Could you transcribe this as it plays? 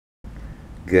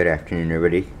Good afternoon,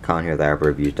 everybody. Colin here with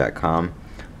AppleReviews.com.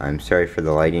 I'm sorry for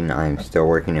the lighting. I'm still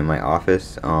working in my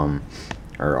office, or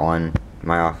on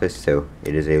my office, so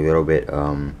it is a little bit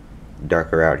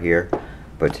darker out here.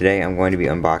 But today I'm going to be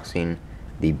unboxing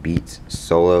the Beats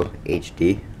Solo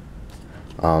HD.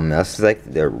 This is like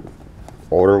the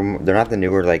older. They're not the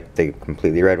newer, like the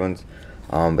completely red ones,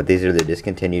 but these are the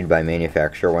discontinued by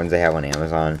manufacturer ones they have on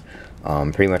Amazon.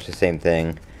 Pretty much the same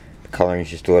thing. Coloring is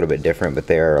just a little bit different, but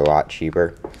they are a lot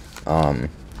cheaper. And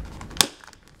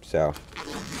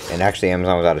actually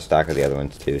Amazon was out of stock of the other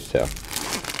ones too, so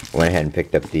went ahead and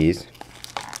picked up these.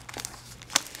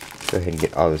 Go ahead and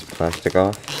get all this plastic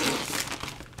off.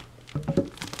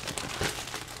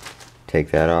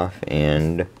 Take that off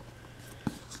and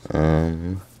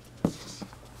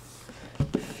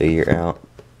figure out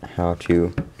how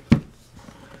to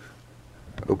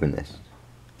open this.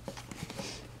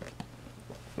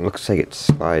 Looks like it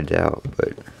slides out,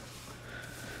 but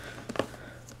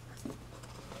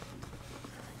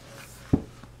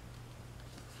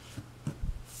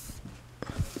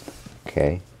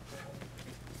okay.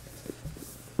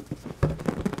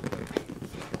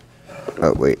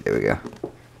 Oh wait, there we go. I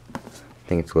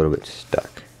think it's a little bit stuck.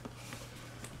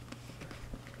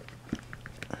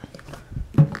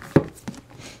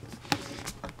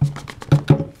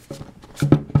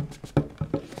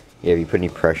 Yeah, if you put any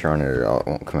pressure on it at all, it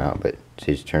won't come out, but so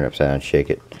you just turn it upside down and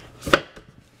shake it.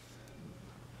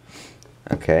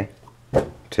 Okay,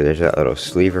 so there's that little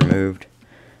sleeve removed,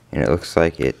 and it looks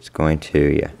like it's going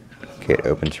to, yeah. Okay, it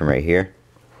opens from right here.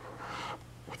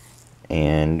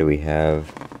 And we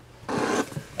have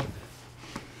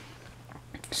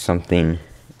something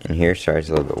in here. Sorry, it's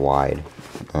a little bit wide.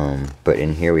 But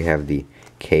in here we have the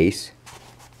case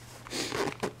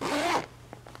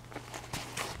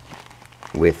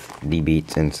with the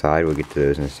Beats inside. We'll get to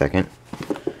those in a second.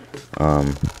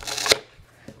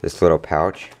 This little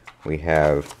pouch, we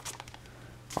have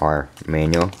our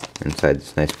manual inside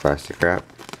this nice plastic wrap.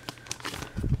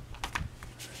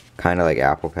 Kind of like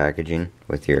Apple packaging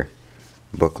with your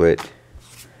booklet,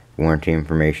 warranty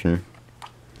information.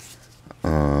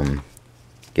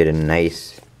 Get a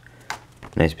nice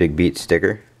big Beats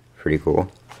sticker. Pretty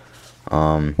cool.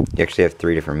 You actually have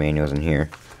 3 different manuals in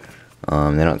here.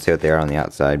 They don't say what they are on the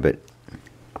outside, but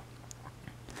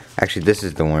actually this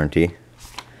is the warranty.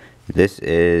 This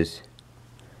is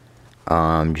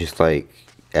just like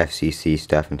FCC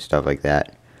stuff and stuff like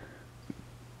that.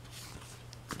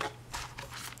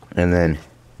 And then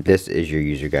this is your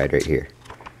user guide right here.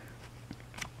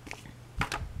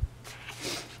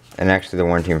 And actually the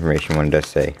warranty information one does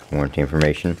say warranty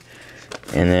information.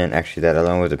 And then actually that other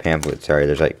one was a pamphlet. Sorry,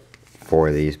 there's like 4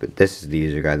 of these, but this is the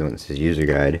user guide, the one that says user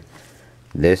guide.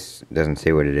 This doesn't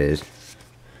say what it is.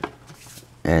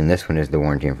 And this one is the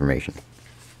warranty information.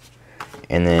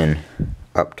 And then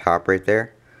up top right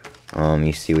there,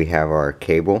 you see we have our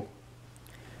cable.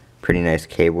 Pretty nice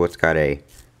cable. It's got a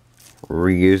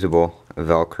reusable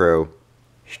Velcro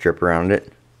strip around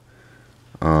it.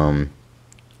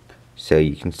 So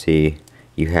you can see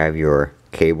you have your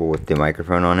cable with the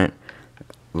microphone on it,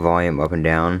 volume up and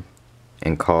down,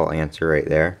 and call answer right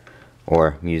there,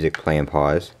 or music play and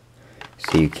pause.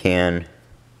 So you can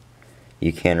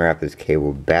wrap this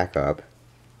cable back up,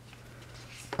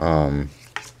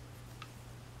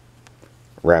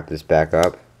 wrap this back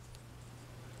up,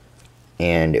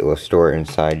 and it will store it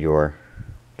inside your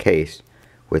case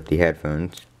with the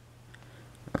headphones.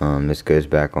 This goes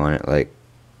back on it like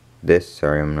this.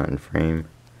 Sorry, I'm not in frame.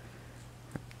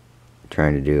 I'm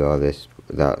trying to do all this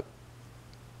without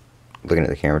looking at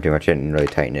the camera too much. I didn't really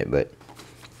tighten it, but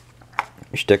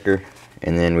your sticker,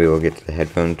 and then we will get to the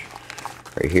headphones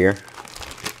right here.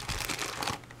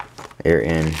 They're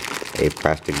in a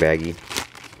plastic baggie.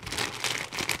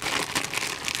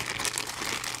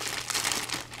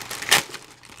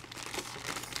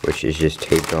 Which is just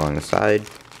taped along the side.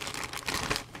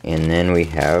 And then we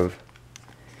have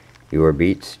your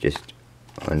Beats. Just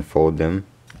unfold them.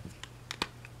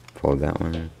 Fold that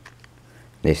one.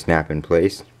 They snap in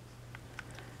place.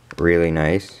 Really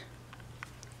nice.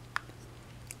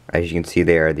 As you can see,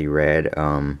 they are the red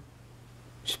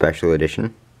special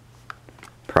edition.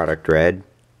 Product red.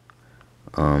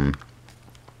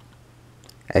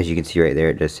 As you can see right there,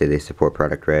 it does say they support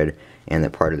Product Red, and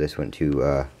that part of this went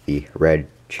to the Red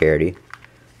charity.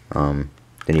 Then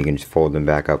you can just fold them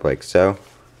back up like so,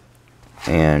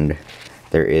 and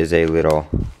there is a little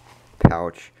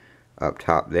pouch up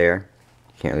top there.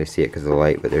 You can't really see it because of the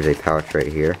light, but there's a pouch right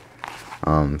here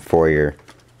for your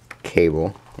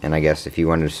cable. And I guess if you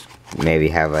want to maybe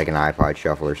have like an iPod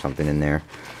shuffle or something in there,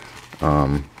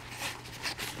 a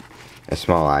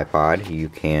small iPod, you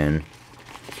can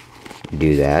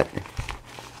do that.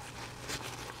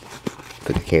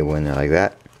 Put the cable in there like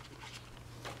that.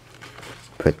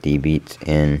 Put the Beats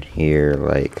in here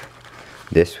like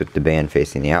this with the band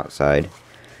facing the outside.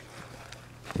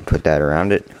 And put that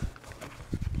around it.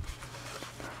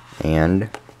 And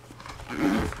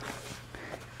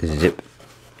zip.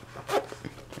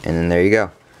 And then there you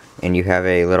go. And you have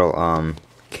a little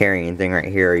carrying thing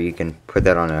right here. You can put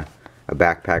that on a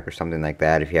backpack or something like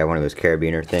that if you have one of those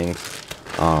carabiner things.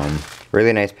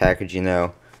 Really nice packaging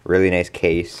though. Really nice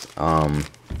case.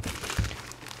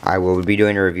 I will be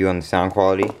doing a review on the sound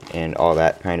quality and all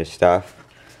that kind of stuff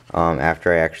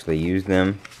after I actually use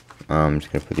them. I'm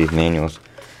just going to put these manuals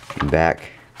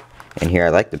back in here. I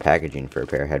like the packaging for a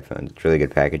pair of headphones. It's really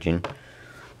good packaging.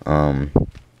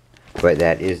 But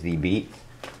that is the Beats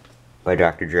by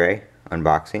Dr. Dre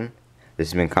unboxing. This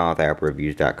has been Colin with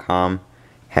AppleReviews.com.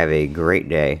 Have a great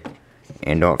day,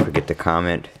 and don't forget to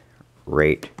comment,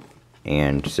 rate,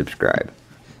 and subscribe.